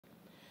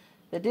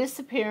The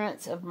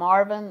disappearance of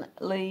Marvin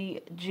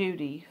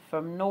Judy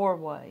from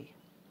Norway.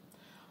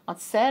 On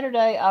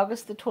Saturday,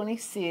 August the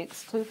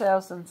 26th,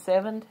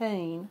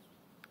 2017,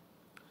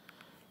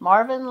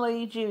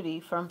 Marvin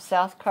Judy from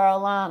South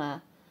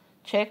Carolina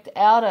checked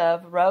out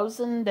of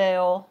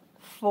Rosendale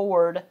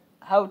Ford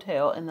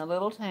Hotel in the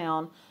little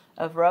town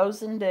of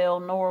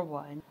Rosendale,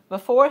 Norway.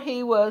 Before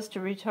he was to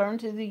return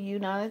to the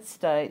United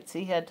States,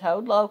 he had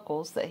told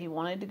locals that he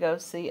wanted to go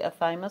see a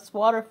famous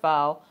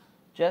waterfall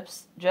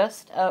just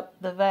up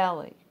the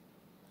valley.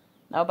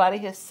 Nobody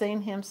has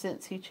seen him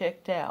since he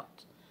checked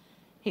out.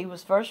 He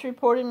was first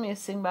reported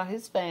missing by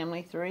his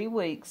family 3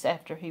 weeks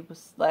after he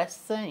was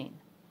last seen.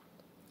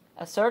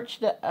 A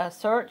search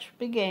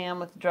began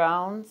with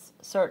drones,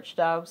 search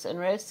dogs, and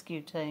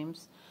rescue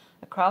teams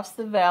across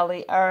the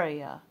valley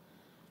area.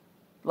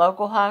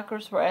 Local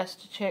hikers were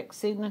asked to check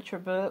signature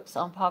books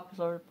on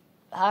popular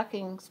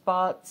hiking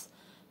spots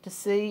to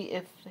see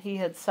if he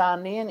had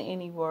signed in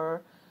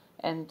anywhere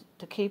and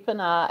to keep an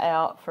eye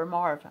out for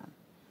Marvin.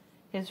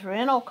 His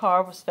rental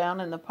car was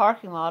found in the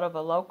parking lot of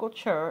a local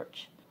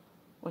church,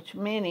 which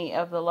many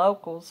of the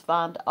locals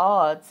find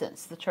odd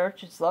since the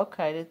church is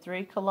located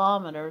 3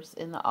 kilometers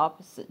in the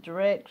opposite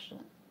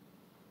direction.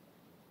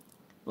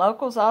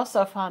 Locals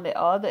also find it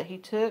odd that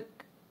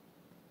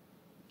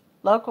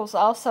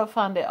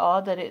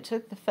it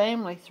took the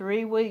family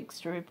 3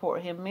 weeks to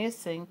report him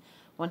missing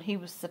when he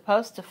was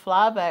supposed to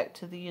fly back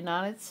to the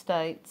United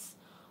States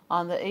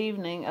on the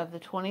evening of the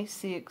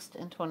 26th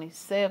and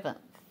 27th.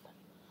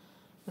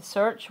 The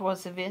search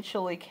was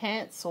eventually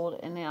canceled,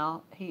 and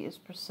now he is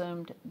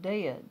presumed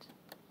dead.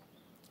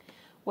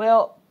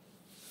 Well,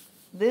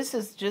 this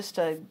is just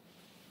an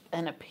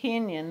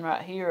opinion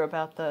right here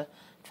about the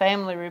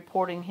family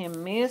reporting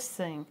him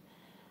missing.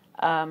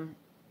 Where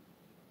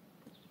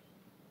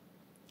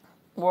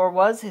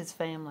was his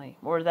family?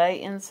 Were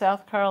they in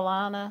South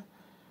Carolina,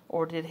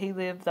 or did he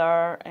live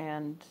there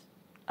and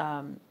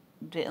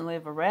didn't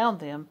live around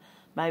them?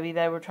 Maybe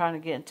they were trying to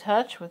get in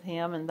touch with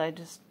him and they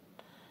just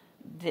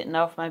didn't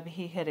know if maybe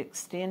he had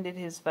extended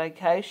his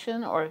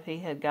vacation or if he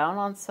had gone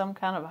on some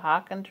kind of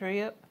hiking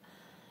trip,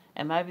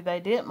 and maybe they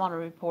didn't want to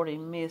report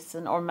him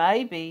missing, or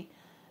maybe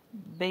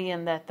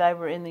being that they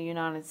were in the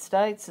United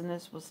States and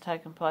this was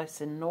taking place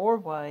in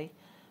Norway,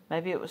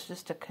 maybe it was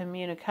just a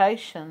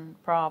communication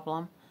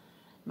problem.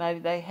 Maybe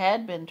they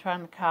had been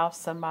trying to call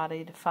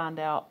somebody to find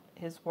out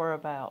his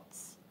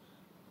whereabouts.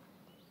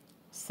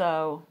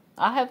 So,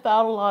 I have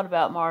thought a lot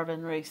about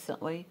Marvin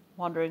recently,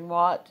 wondering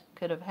what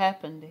could have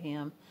happened to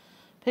him.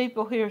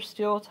 People here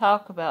still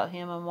talk about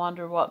him and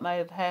wonder what may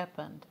have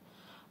happened.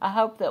 I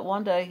hope that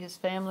one day his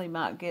family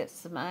might get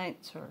some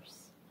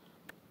answers.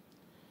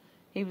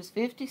 He was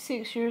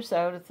 56 years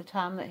old at the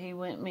time that he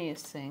went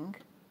missing.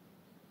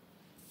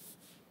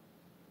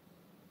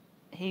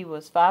 He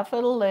was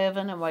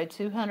 5'11" and weighed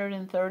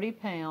 230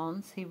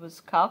 pounds. He was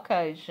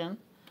Caucasian.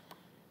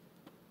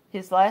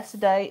 His last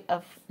date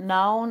of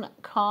known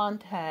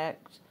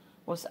contact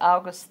was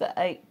August the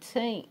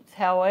 18th.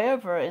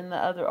 However, in the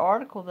other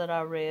article that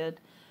I read,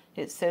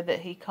 it said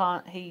that he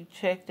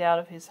checked out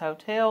of his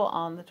hotel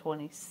on the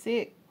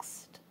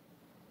 26th.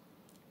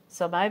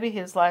 So maybe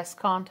his last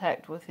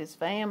contact with his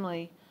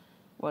family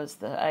was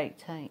the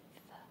 18th.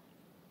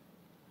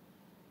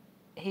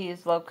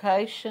 His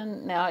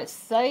location, now it's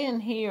saying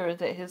here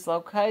that his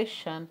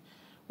location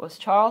was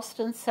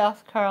Charleston,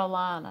 South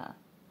Carolina.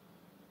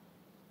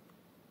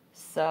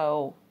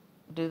 So,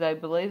 do they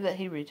believe that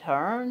he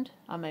returned?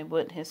 I mean,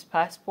 wouldn't his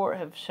passport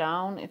have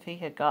shown if he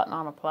had gotten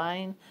on a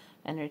plane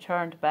and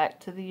returned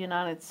back to the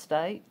United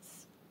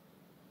States?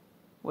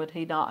 Would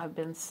he not have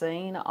been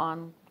seen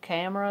on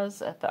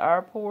cameras at the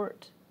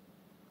airport?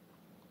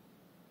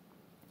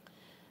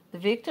 The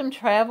victim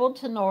traveled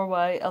to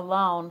Norway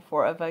alone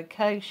for a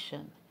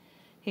vacation.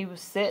 He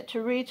was set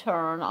to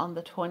return on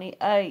the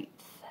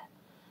 28th,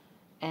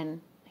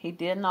 and he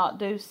did not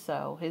do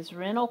so. His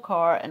rental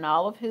car and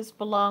all of his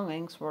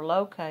belongings were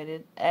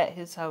located at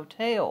his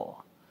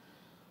hotel.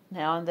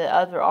 Now, in the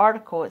other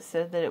article, it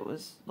said that it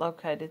was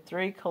located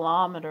 3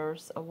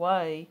 kilometers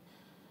away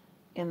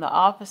in the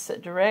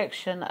opposite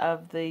direction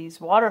of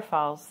these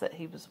waterfalls that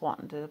he was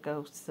wanting to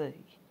go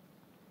see.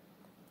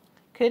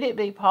 Could it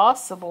be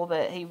possible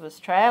that he was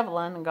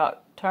traveling and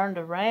got turned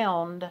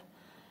around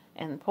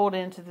and pulled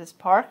into this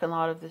parking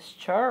lot of this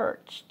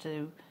church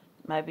to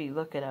maybe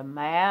look at a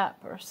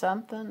map or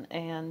something,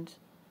 and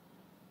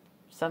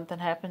something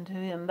happened to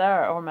him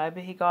there? Or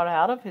maybe he got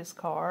out of his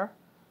car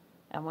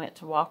and went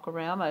to walk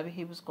around. Maybe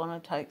he was going to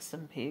take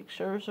some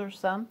pictures or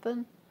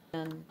something.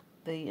 And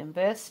the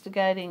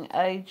investigating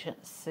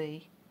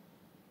agency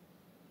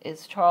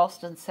is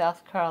Charleston,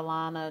 South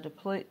Carolina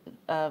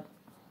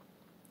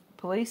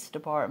Police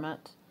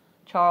Department,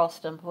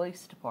 Charleston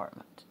Police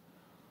Department.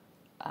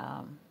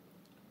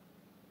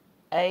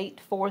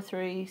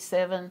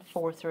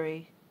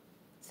 843-743-7200.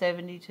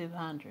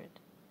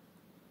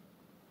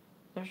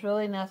 There's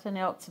really nothing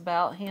else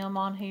about him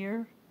on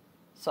here,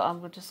 so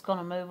I'm just going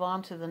to move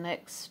on to the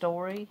next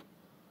story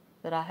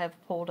that I have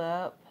pulled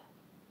up.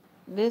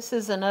 This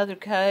is another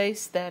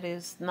case that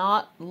is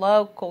not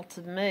local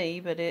to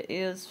me, but it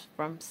is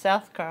from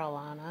South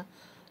Carolina.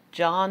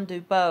 John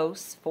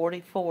Dubose,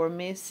 44,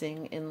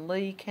 missing in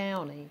Lee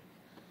County.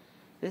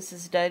 This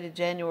is dated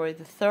January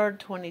the 3rd,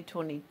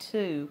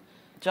 2022.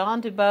 John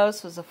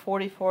Dubose was a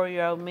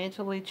 44-year-old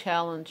mentally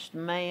challenged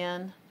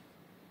man.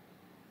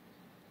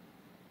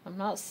 I'm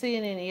not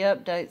seeing any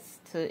updates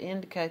to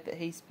indicate that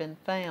he's been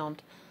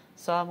found,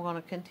 so I'm going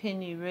to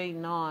continue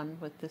reading on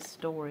with this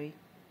story.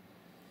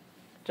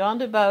 John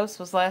Dubose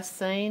was last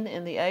seen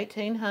in the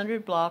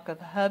 1800 block of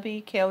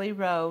Hubby Kelly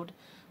Road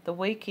the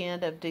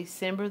weekend of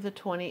December the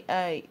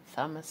 28th,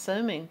 I'm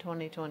assuming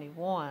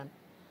 2021.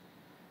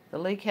 The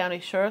Lee County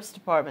Sheriff's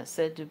Department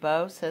said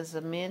Dubose has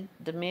a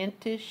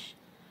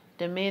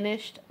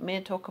diminished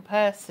mental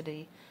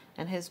capacity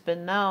and has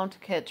been known to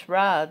catch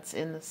rides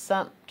in the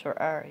Sumter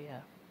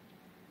area.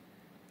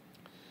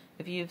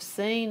 If you've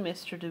seen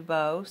Mr.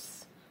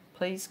 Dubose,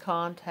 please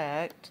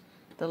contact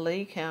the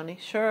Lee County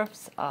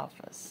Sheriff's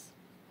Office.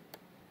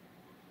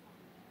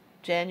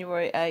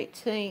 January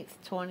 18th,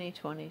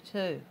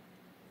 2022.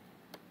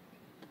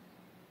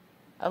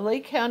 A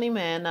Lee County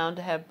man known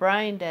to have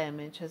brain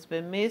damage has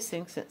been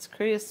missing since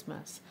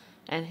Christmas,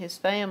 and his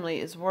family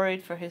is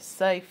worried for his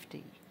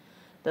safety.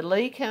 The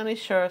Lee County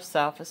Sheriff's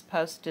Office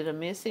posted a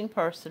missing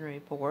person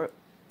report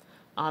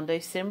on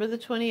December the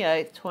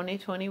 28th,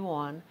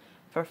 2021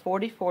 for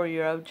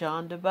 44-year-old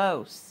John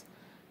Dubose.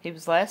 He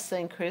was last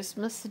seen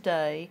Christmas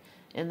Day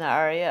in the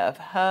area of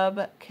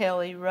Hub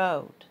Kelly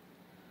Road.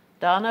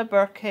 Donna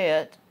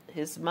Burkett,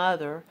 his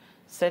mother,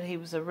 said he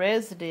was a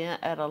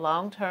resident at a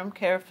long-term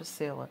care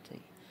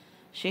facility.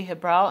 She had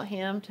brought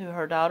him to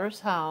her daughter's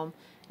home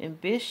in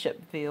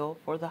Bishopville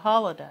for the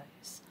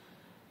holidays,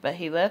 but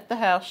he left the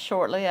house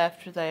shortly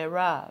after they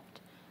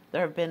arrived.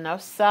 There have been no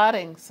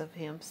sightings of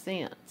him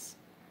since.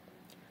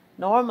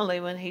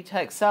 Normally, when he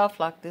takes off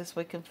like this,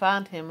 we can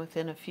find him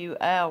within a few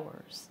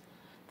hours.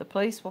 The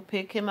police will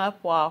pick him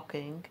up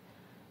walking,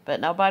 but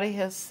nobody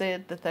has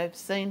said that they've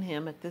seen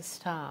him at this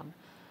time.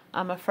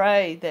 I'm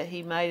afraid that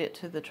he made it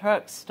to the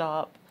truck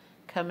stop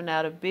coming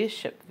out of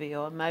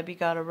Bishopville and maybe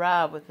got a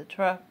ride with the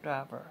truck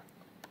driver.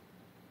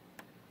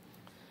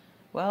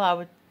 Well, I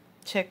would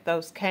check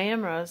those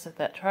cameras at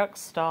that truck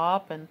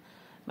stop, and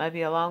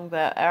maybe along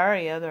that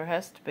area there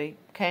has to be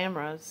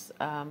cameras.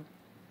 And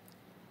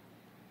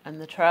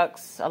the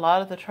trucks, a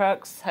lot of the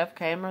trucks have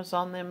cameras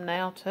on them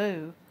now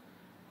too.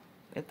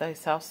 If they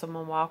saw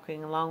someone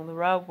walking along the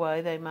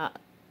roadway, they might,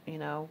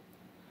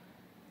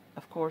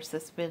 of course,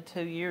 it's been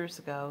 2 years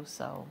ago,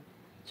 so.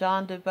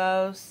 John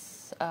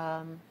Dubose,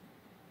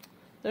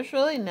 there's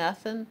really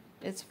nothing.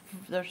 There's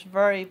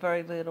very,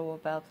 very little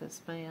about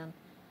this man.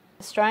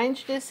 The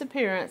Strange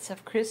Disappearance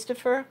of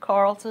Christopher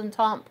Carlton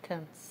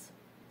Thompkins.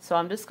 So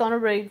I'm just going to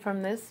read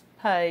from this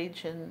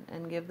page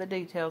and give the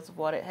details of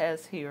what it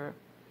has here.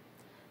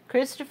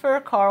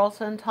 Christopher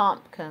Carlton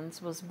Thompkins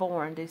was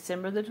born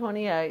December the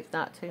 28th,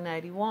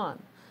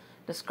 1981.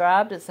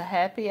 Described as a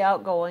happy,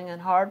 outgoing,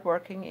 and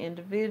hard-working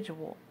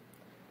individual.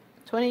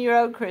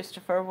 20-year-old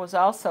Christopher was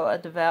also a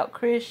devout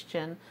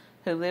Christian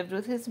who lived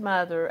with his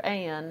mother,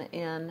 Ann,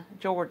 in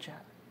Georgia.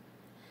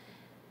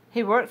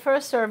 He worked for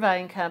a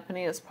surveying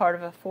company as part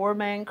of a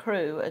 4-man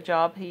crew, a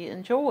job he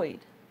enjoyed.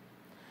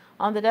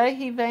 On the day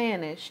he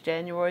vanished,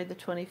 January the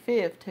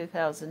 25th,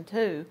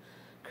 2002,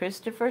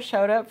 Christopher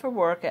showed up for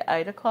work at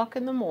 8 o'clock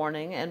in the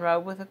morning and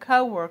rode with a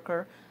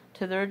co-worker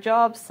to their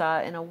job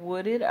site in a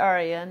wooded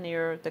area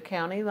near the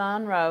County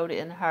Line Road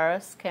in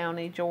Harris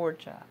County,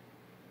 Georgia.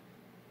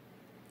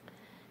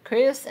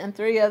 Chris and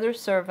 3 other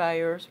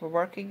surveyors were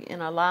working in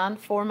a line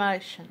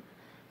formation,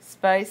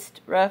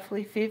 spaced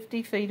roughly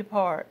 50 feet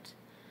apart.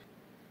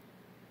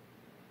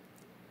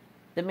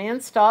 The men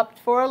stopped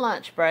for a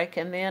lunch break,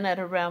 and then at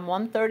around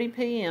 1:30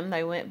 p.m.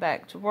 they went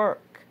back to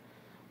work.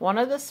 One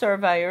of the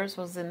surveyors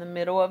was in the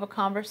middle of a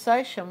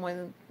conversation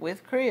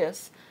with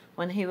Chris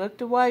when he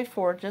looked away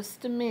for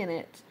just a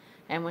minute,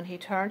 and when he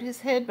turned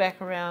his head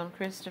back around,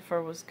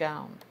 Christopher was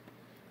gone.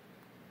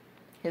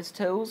 His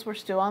tools were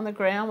still on the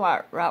ground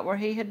right where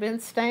he had been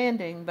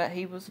standing, but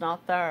he was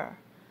not there.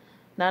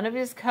 None of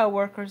his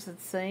co-workers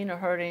had seen or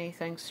heard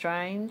anything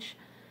strange.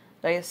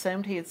 They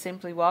assumed he had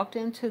simply walked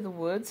into the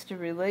woods to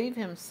relieve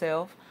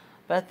himself,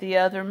 but the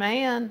other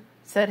man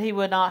said he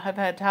would not have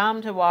had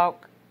time to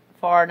walk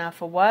far enough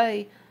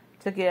away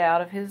to get out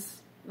of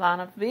his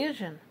line of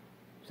vision.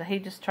 So he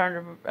just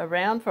turned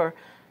around for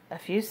a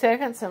few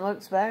seconds and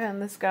looks back,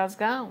 and this guy's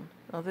gone.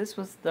 Well, this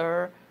was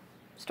their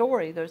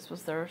story. This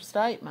was their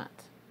statement.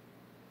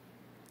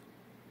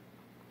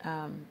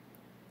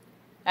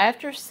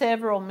 After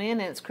several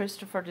minutes,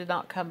 Christopher did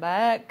not come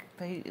back.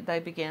 They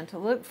began to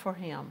look for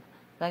him.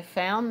 They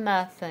found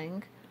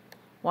nothing.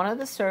 One of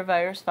the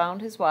surveyors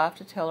phoned his wife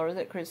to tell her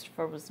that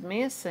Christopher was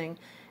missing,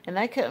 and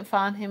they couldn't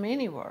find him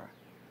anywhere.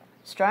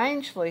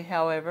 Strangely,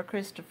 however,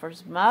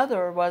 Christopher's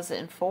mother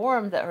wasn't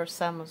informed that her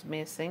son was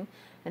missing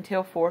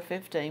until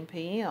 4:15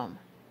 p.m.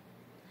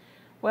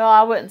 Well,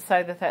 I wouldn't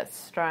say that that's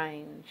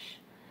strange.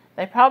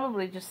 They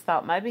probably just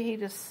thought maybe he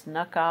just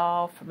snuck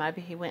off, or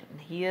maybe he went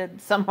and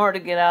hid somewhere to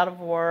get out of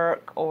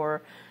work,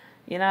 or,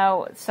 you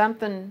know,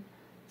 something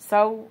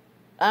so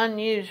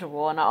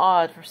unusual and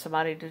odd for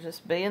somebody to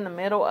just be in the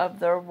middle of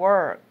their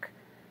work,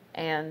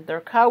 and their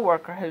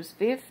coworker, who's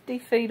 50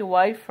 feet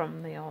away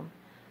from them,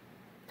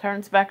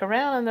 turns back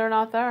around and they're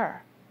not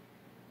there.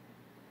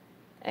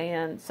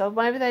 And so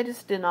maybe they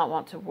just did not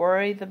want to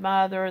worry the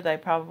mother. They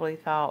probably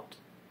thought,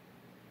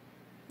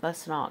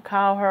 let's not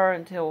call her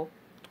until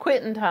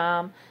quitting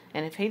time,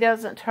 and if he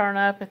doesn't turn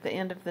up at the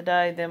end of the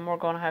day, then we're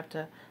going to have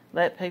to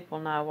let people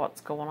know what's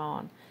going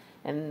on.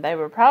 And they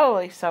were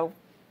probably so,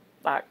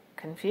 like,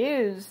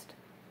 confused,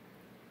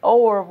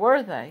 or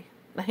were they?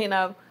 You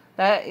know,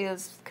 that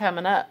is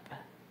coming up.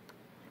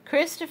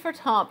 Christopher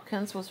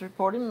Thompkins was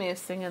reported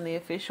missing, and the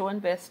official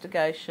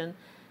investigation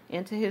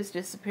into his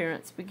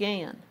disappearance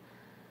began.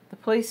 The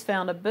police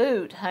found a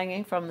boot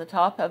hanging from the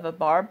top of a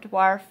barbed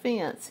wire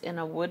fence in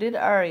a wooded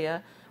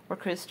area where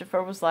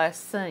Christopher was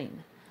last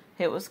seen.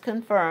 It was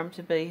confirmed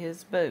to be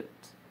his boot.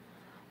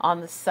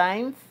 On the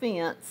same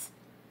fence,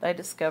 they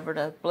discovered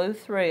a blue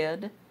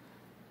thread,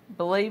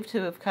 believed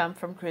to have come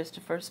from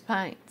Christopher's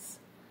paints.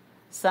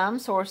 Some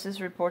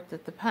sources report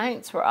that the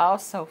paints were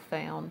also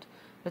found,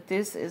 but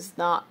this is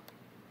not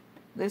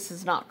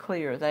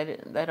clear.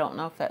 They don't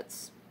know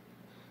if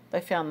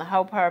they found the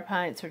whole pair of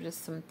paints or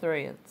just some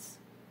threads.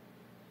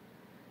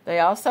 They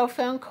also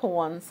found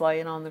coins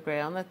laying on the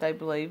ground that they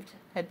believed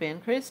had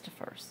been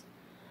Christopher's.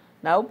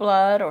 No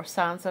blood or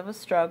signs of a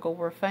struggle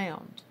were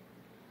found.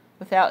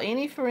 Without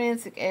any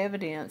forensic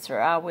evidence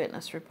or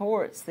eyewitness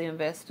reports, the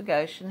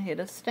investigation hit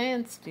a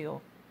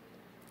standstill.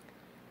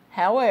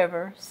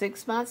 However,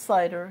 6 months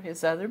later,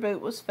 his other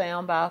boot was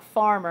found by a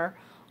farmer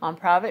on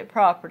private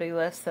property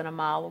less than a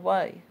mile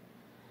away.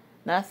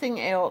 Nothing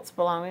else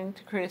belonging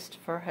to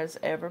Christopher has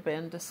ever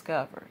been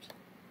discovered.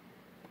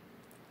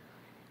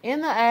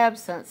 In the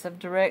absence of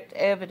direct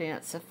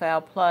evidence of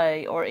foul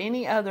play or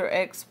any other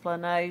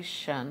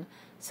explanation,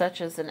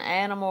 such as an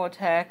animal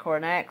attack or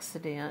an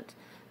accident,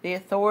 the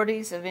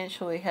authorities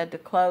eventually had to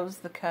close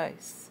the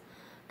case,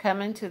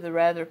 coming to the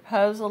rather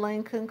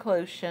puzzling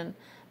conclusion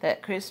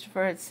that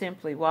Christopher had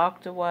simply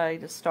walked away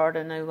to start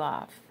a new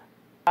life.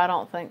 I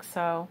don't think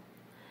so.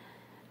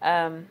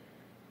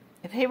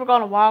 If he were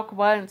going to walk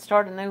away and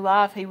start a new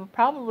life, he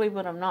probably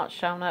would have not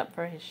shown up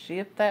for his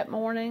shift that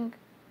morning.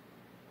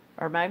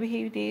 Or maybe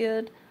he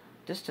did,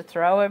 just to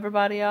throw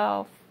everybody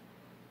off.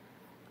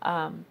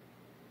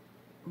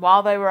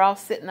 While they were all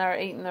sitting there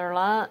eating their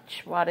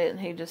lunch, why didn't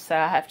he just say,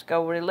 I have to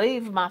go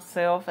relieve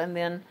myself, and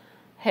then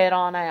head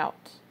on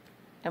out?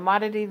 And why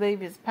did he leave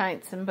his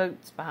paints and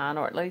boots behind,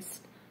 or at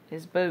least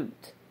his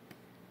boot?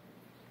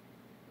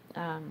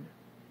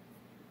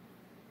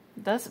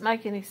 Doesn't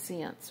make any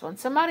sense. When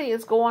somebody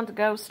is going to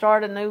go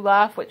start a new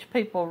life, which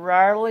people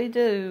rarely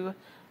do,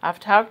 I've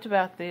talked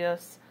about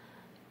this,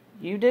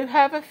 you do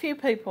have a few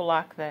people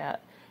like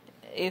that.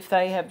 If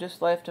they have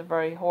just left a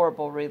very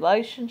horrible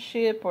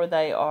relationship, or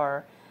they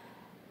are,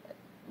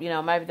 you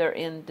know, maybe they're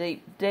in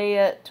deep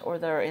debt, or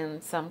they're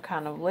in some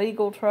kind of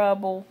legal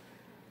trouble,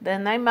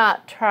 then they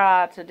might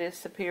try to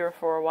disappear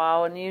for a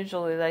while, and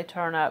usually they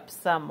turn up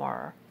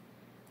somewhere.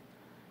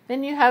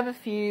 Then you have a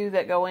few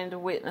that go into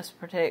witness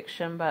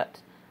protection, but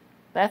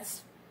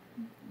that's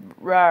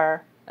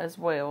rare as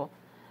well.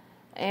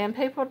 And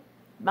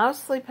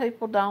mostly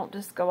people don't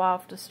just go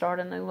off to start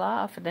a new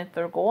life, and if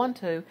they're going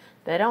to,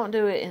 they don't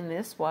do it in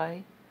this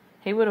way.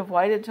 He would have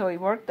waited till he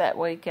worked that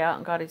week out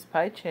and got his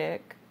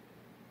paycheck.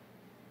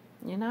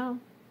 You know?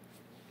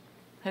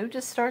 Who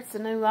just starts a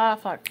new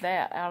life like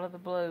that out of the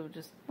blue?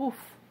 Just woof.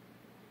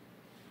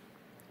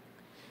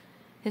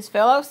 His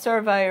fellow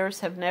surveyors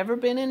have never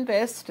been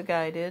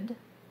investigated,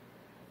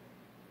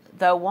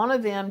 though one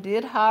of them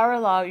did hire a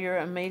lawyer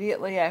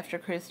immediately after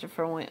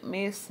Christopher went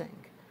missing.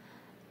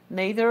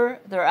 Neither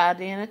their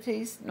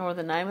identities nor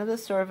the name of the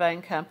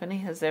surveying company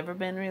has ever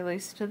been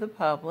released to the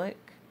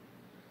public.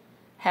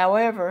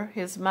 However,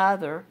 his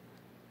mother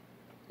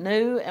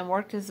knew and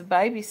worked as a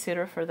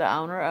babysitter for the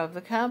owner of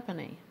the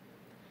company.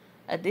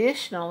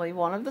 Additionally,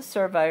 one of the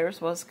surveyors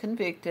was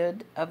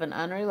convicted of an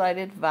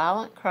unrelated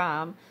violent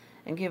crime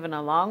and given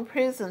a long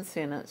prison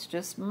sentence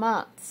just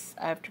months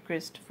after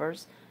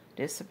Christopher's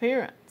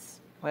disappearance.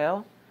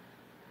 Well,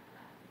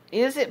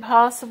 is it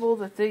possible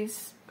that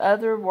these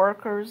other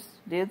workers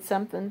did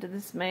something to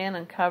this man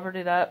and covered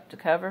it up to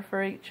cover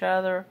for each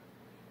other?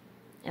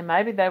 And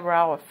maybe they were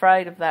all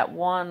afraid of that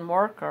one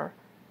worker,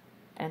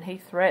 and he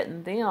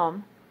threatened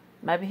them.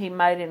 Maybe he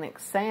made an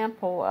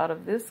example out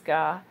of this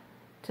guy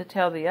to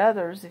tell the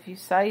others, if you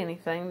say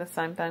anything, the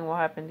same thing will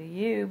happen to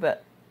you.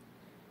 But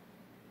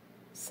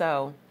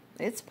so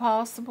it's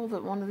possible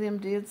that one of them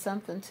did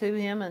something to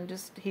him and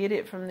just hid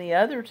it from the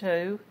other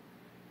two.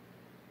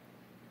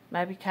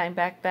 Maybe came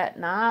back that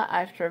night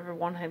after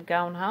everyone had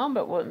gone home,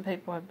 but wouldn't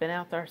people have been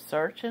out there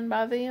searching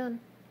by then?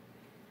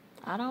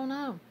 I don't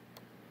know.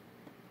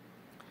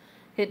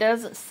 It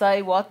doesn't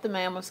say what the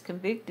man was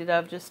convicted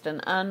of, just an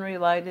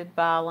unrelated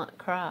violent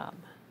crime.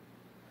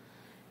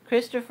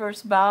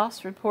 Christopher's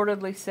boss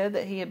reportedly said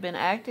that he had been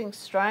acting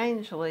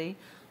strangely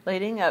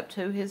leading up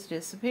to his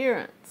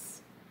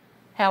disappearance.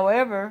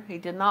 However, he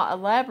did not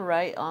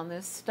elaborate on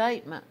this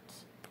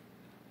statement.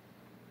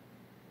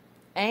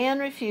 Anne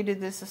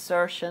refuted this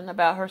assertion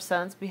about her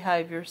son's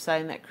behavior,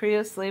 saying that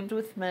Chris lived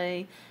with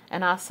me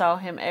and I saw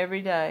him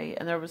every day,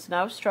 and there was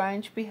no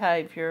strange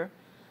behavior,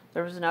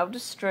 there was no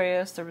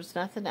distress, there was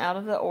nothing out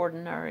of the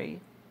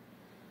ordinary.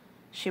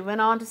 She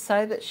went on to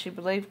say that she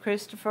believed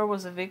Christopher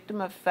was a victim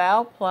of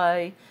foul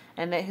play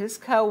and that his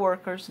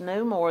co-workers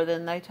knew more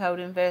than they told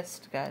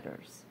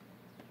investigators.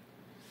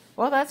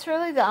 Well, that's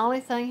really the only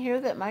thing here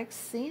that makes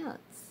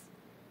sense.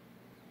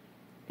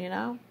 You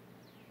know?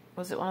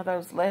 Was it one of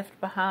those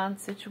left behind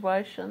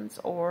situations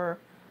or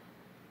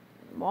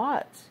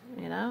what,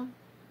 you know?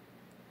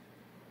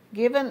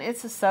 Given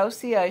its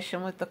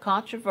association with the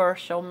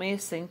controversial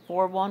missing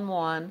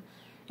 411,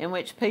 in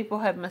which people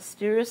have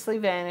mysteriously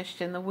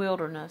vanished in the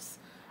wilderness,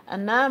 a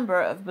number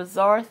of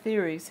bizarre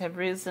theories have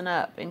risen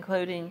up,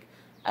 including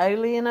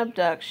alien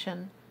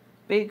abduction,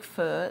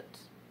 Bigfoot.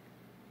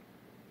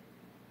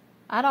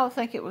 I don't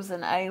think it was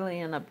an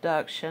alien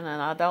abduction,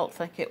 and I don't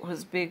think it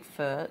was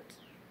Bigfoot.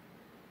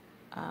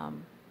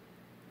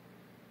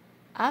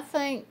 I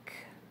think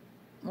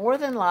more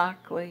than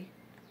likely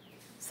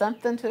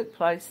something took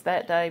place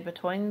that day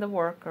between the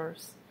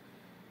workers,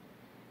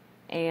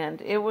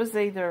 and it was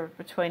either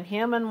between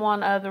him and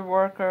one other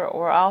worker,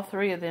 or all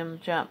three of them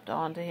jumped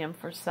onto him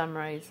for some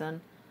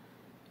reason,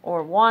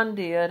 or one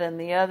did and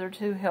the other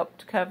two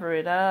helped cover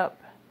it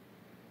up.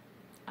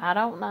 I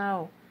don't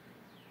know,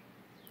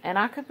 and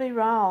I could be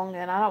wrong,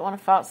 and I don't want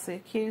to falsely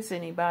accuse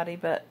anybody,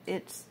 but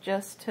it's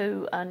just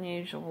too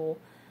unusual.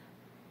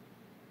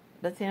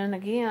 But then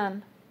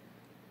again,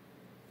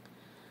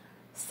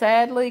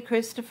 sadly,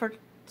 Christopher's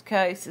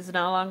case is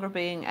no longer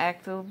being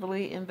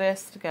actively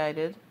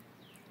investigated.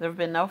 There have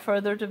been no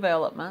further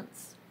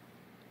developments.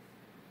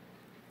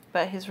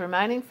 But his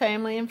remaining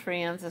family and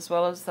friends, as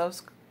well as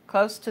those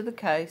close to the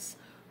case,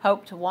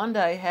 hope to one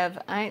day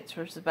have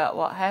answers about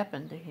what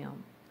happened to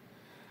him.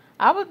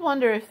 I would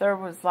wonder if there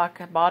was like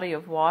a body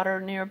of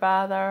water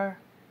nearby there,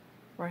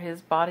 where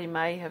his body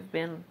may have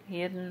been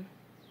hidden.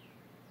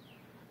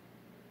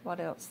 What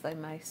else they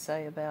may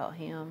say about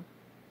him.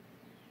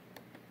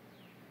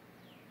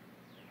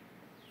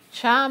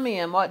 Chime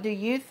in. What do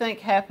you think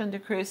happened to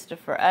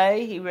Christopher?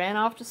 A, he ran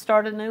off to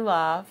start a new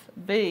life.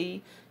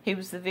 B, he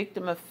was the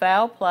victim of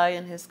foul play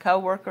and his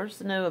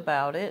co-workers knew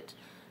about it.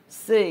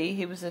 C,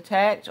 he was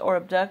attacked or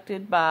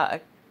abducted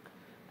by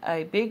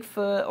a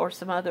Bigfoot or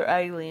some other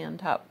alien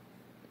type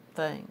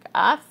thing.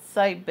 I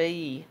say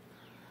B.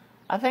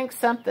 I think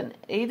something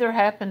either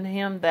happened to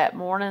him that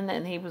morning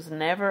and he was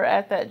never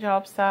at that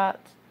job site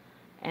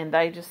and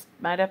they just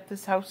made up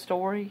this whole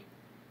story,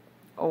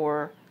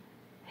 or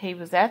he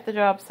was at the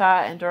job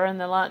site and during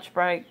the lunch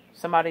break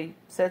somebody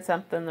said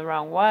something the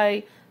wrong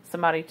way,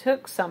 somebody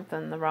took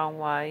something the wrong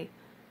way,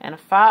 and a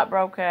fight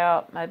broke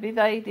out. Maybe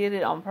they did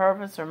it on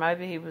purpose, or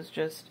maybe he was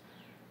just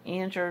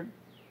injured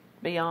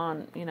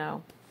beyond, you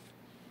know,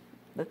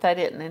 that they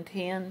didn't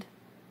intend.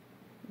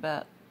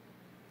 But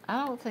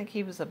I don't think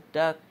he was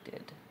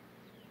abducted.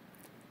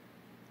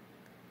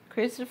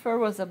 Christopher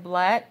was a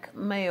black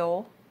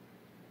male.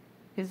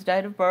 His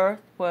date of birth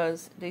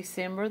was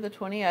December the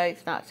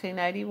 28th,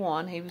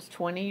 1981. He was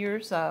 20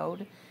 years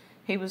old.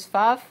 He was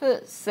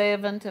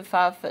 5'7" to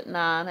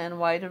 5'9" and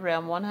weighed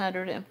around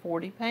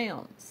 140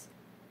 pounds.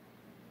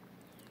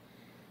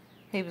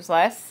 He was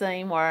last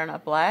seen wearing a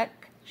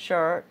black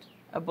shirt,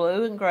 a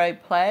blue and gray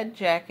plaid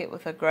jacket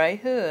with a gray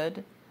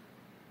hood,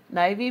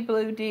 navy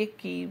blue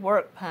dicky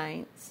work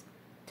paints,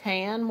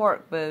 tan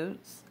work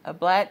boots, a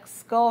black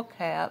skull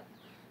cap,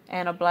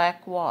 and a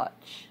black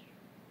watch.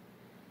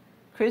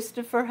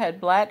 Christopher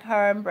had black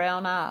hair and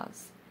brown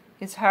eyes.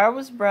 His hair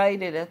was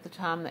braided at the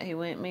time that he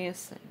went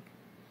missing.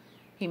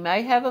 He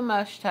may have a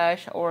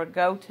mustache or a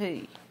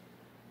goatee.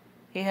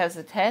 He has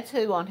a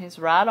tattoo on his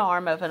right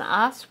arm of an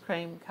ice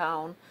cream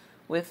cone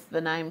with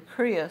the name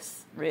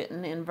Chris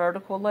written in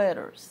vertical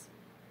letters.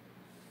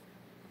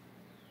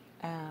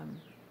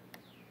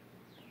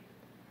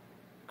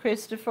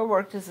 Christopher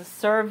worked as a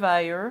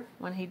surveyor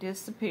when he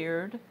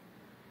disappeared.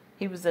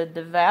 He was a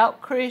devout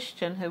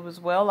Christian who was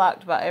well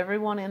liked by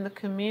everyone in the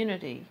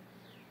community.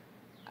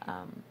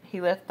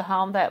 He left the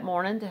home that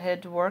morning to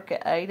head to work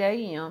at 8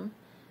 a.m.,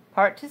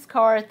 parked his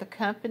car at the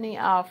company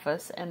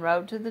office, and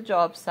rode to the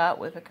job site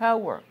with a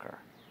co-worker.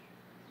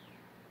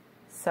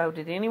 So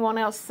did anyone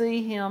else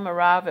see him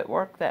arrive at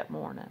work that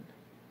morning?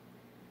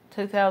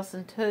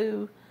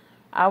 2002,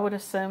 I would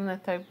assume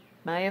that they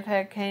may have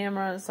had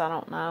cameras. I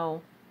don't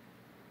know.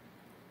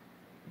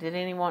 Did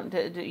anyone,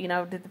 did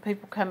the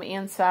people come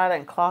inside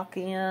and clock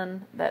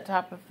in, that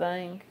type of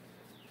thing?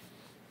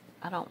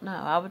 I don't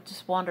know. I would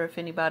just wonder if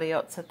anybody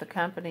else at the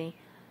company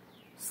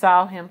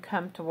saw him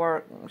come to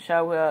work and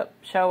show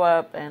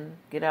up and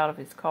get out of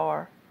his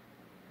car.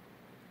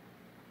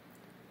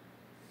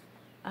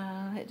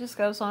 It just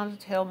goes on to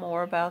tell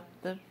more about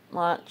the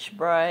lunch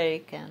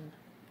break and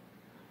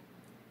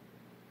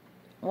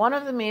one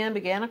of the men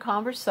began a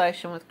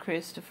conversation with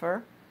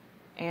Christopher,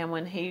 and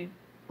when he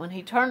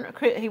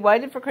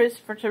waited for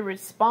Christopher to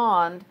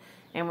respond,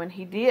 and when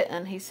he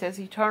didn't, he says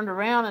he turned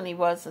around and he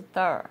wasn't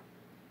there.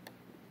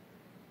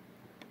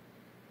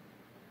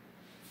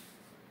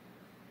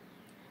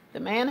 The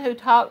man who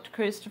talked to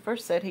Christopher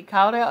said he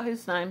called out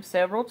his name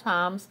several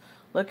times,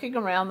 looking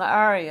around the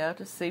area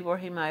to see where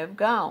he may have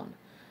gone.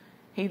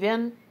 He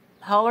then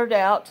hollered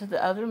out to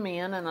the other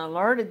men and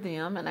alerted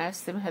them and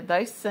asked them had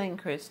they seen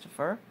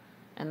Christopher,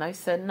 and they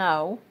said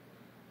no.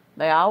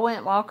 They all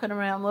went walking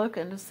around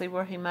looking to see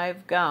where he may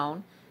have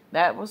gone.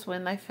 That was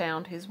when they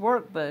found his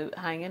work boot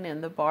hanging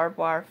in the barbed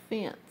wire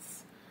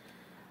fence.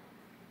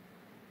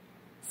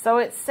 So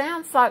it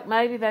sounds like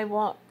maybe they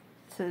want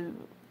to,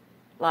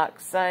 like,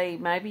 say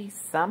maybe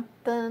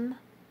something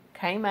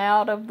came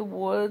out of the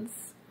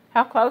woods.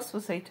 How close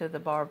was he to the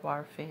barbed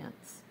wire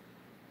fence?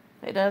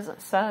 It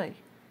doesn't say.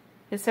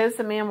 It says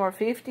the men were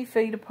 50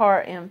 feet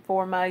apart in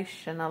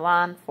formation, a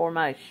line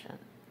formation.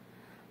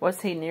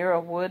 Was he near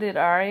a wooded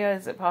area?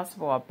 Is it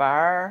possible a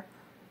bear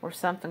or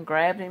something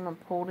grabbed him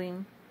and pulled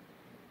him?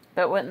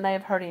 But wouldn't they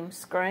have heard him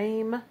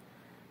scream?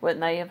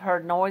 Wouldn't they have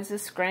heard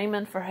noises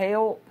screaming for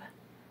help?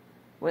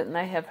 Wouldn't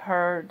they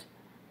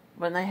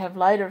have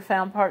later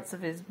found parts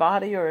of his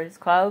body or his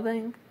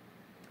clothing?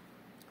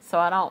 So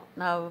I don't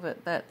know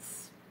that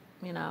that's,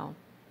 you know.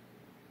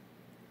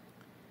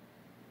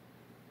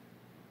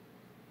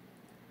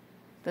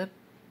 The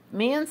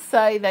men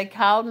say they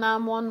called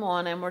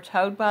 911 and were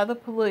told by the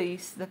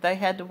police that they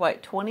had to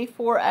wait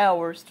 24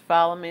 hours to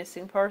file a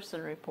missing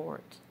person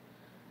report.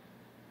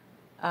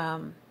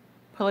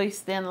 Police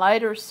then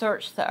later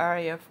searched the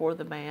area for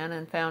the man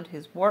and found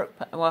his work.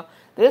 Well,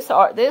 this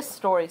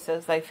story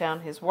says they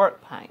found his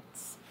work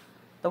paints.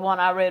 The one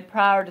I read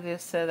prior to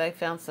this said they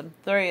found some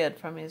thread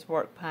from his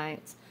work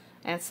paints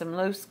and some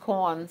loose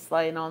coins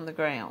laying on the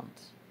ground.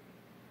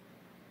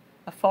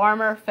 A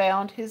farmer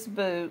found his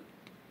boot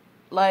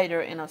later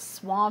in a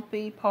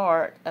swampy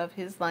part of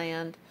his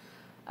land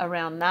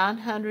around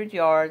 900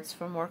 yards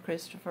from where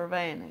Christopher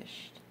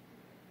vanished.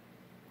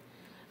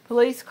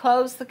 Police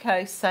closed the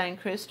case saying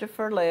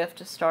Christopher left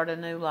to start a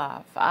new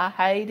life. I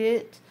hate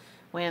it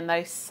when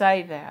they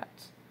say that,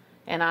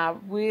 and I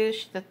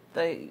wish that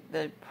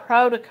the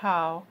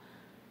protocol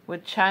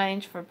would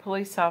change for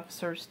police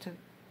officers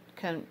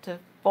to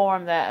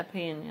form that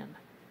opinion.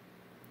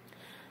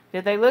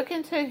 Did they look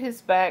into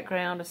his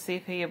background to see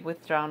if he had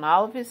withdrawn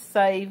all of his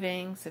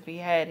savings, if he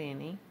had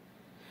any?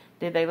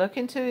 Did they look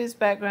into his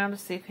background to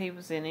see if he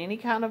was in any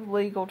kind of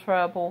legal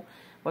trouble?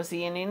 Was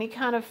he in any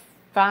kind of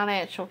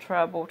financial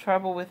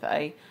trouble with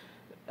a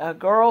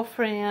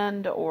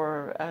girlfriend,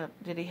 or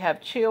did he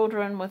have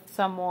children with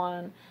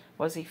someone?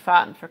 Was he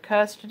fighting for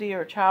custody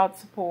or child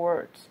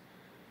support?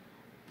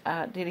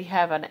 Did he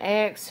have an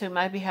ex who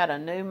maybe had a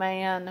new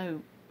man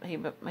who he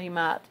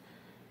might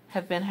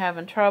have been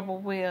having trouble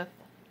with?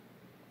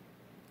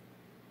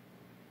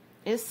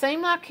 It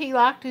seemed like he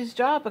liked his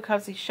job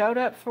because he showed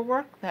up for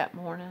work that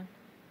morning.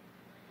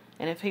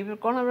 And if he was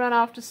going to run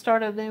off to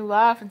start a new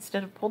life,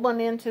 instead of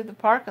pulling into the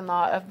parking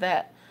lot of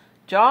that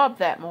job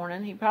that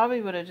morning, he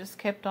probably would have just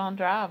kept on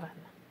driving.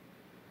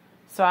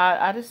 So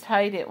I just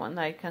hate it when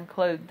they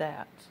conclude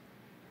that.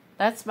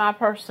 That's my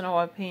personal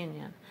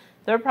opinion.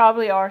 There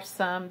probably are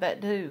some that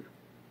do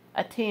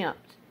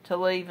attempt to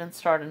leave and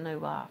start a new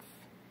life.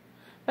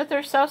 But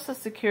their Social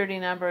Security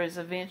number is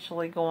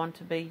eventually going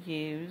to be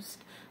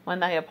used when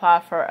they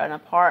apply for an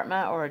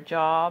apartment or a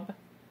job.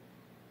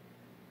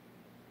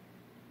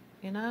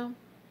 You know?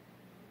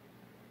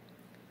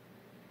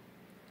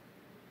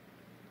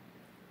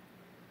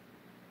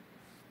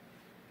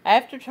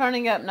 After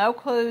turning up no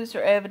clues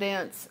or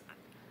evidence,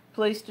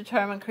 police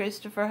determined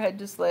Christopher had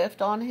just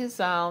left on his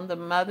own. The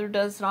mother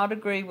does not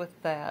agree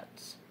with that.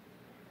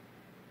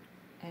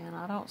 And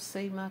I don't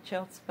see much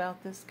else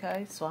about this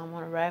case, so I'm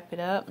going to wrap it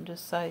up and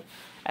just say,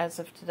 as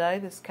of today,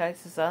 this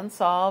case is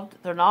unsolved.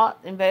 They're not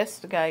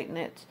investigating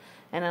it,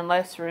 and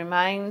unless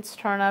remains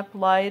turn up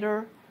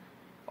later,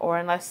 or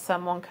unless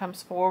someone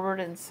comes forward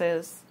and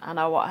says, I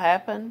know what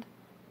happened,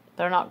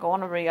 they're not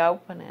going to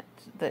reopen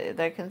it.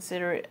 They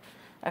consider it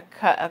a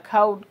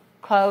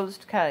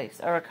closed case,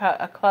 or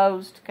a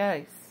closed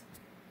case.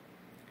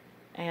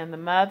 And the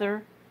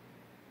mother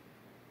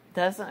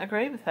doesn't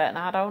agree with that, and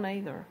I don't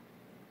either.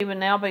 He would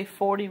now be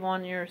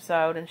 41 years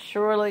old, and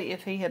surely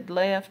if he had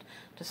left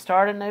to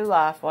start a new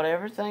life,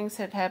 whatever things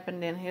had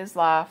happened in his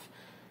life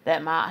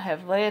that might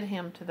have led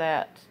him to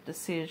that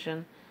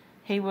decision,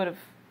 he would have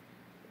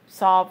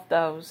solved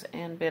those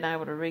and been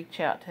able to reach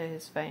out to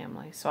his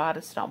family. So I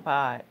just don't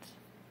buy it.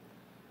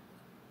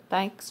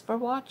 Thanks for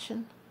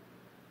watching.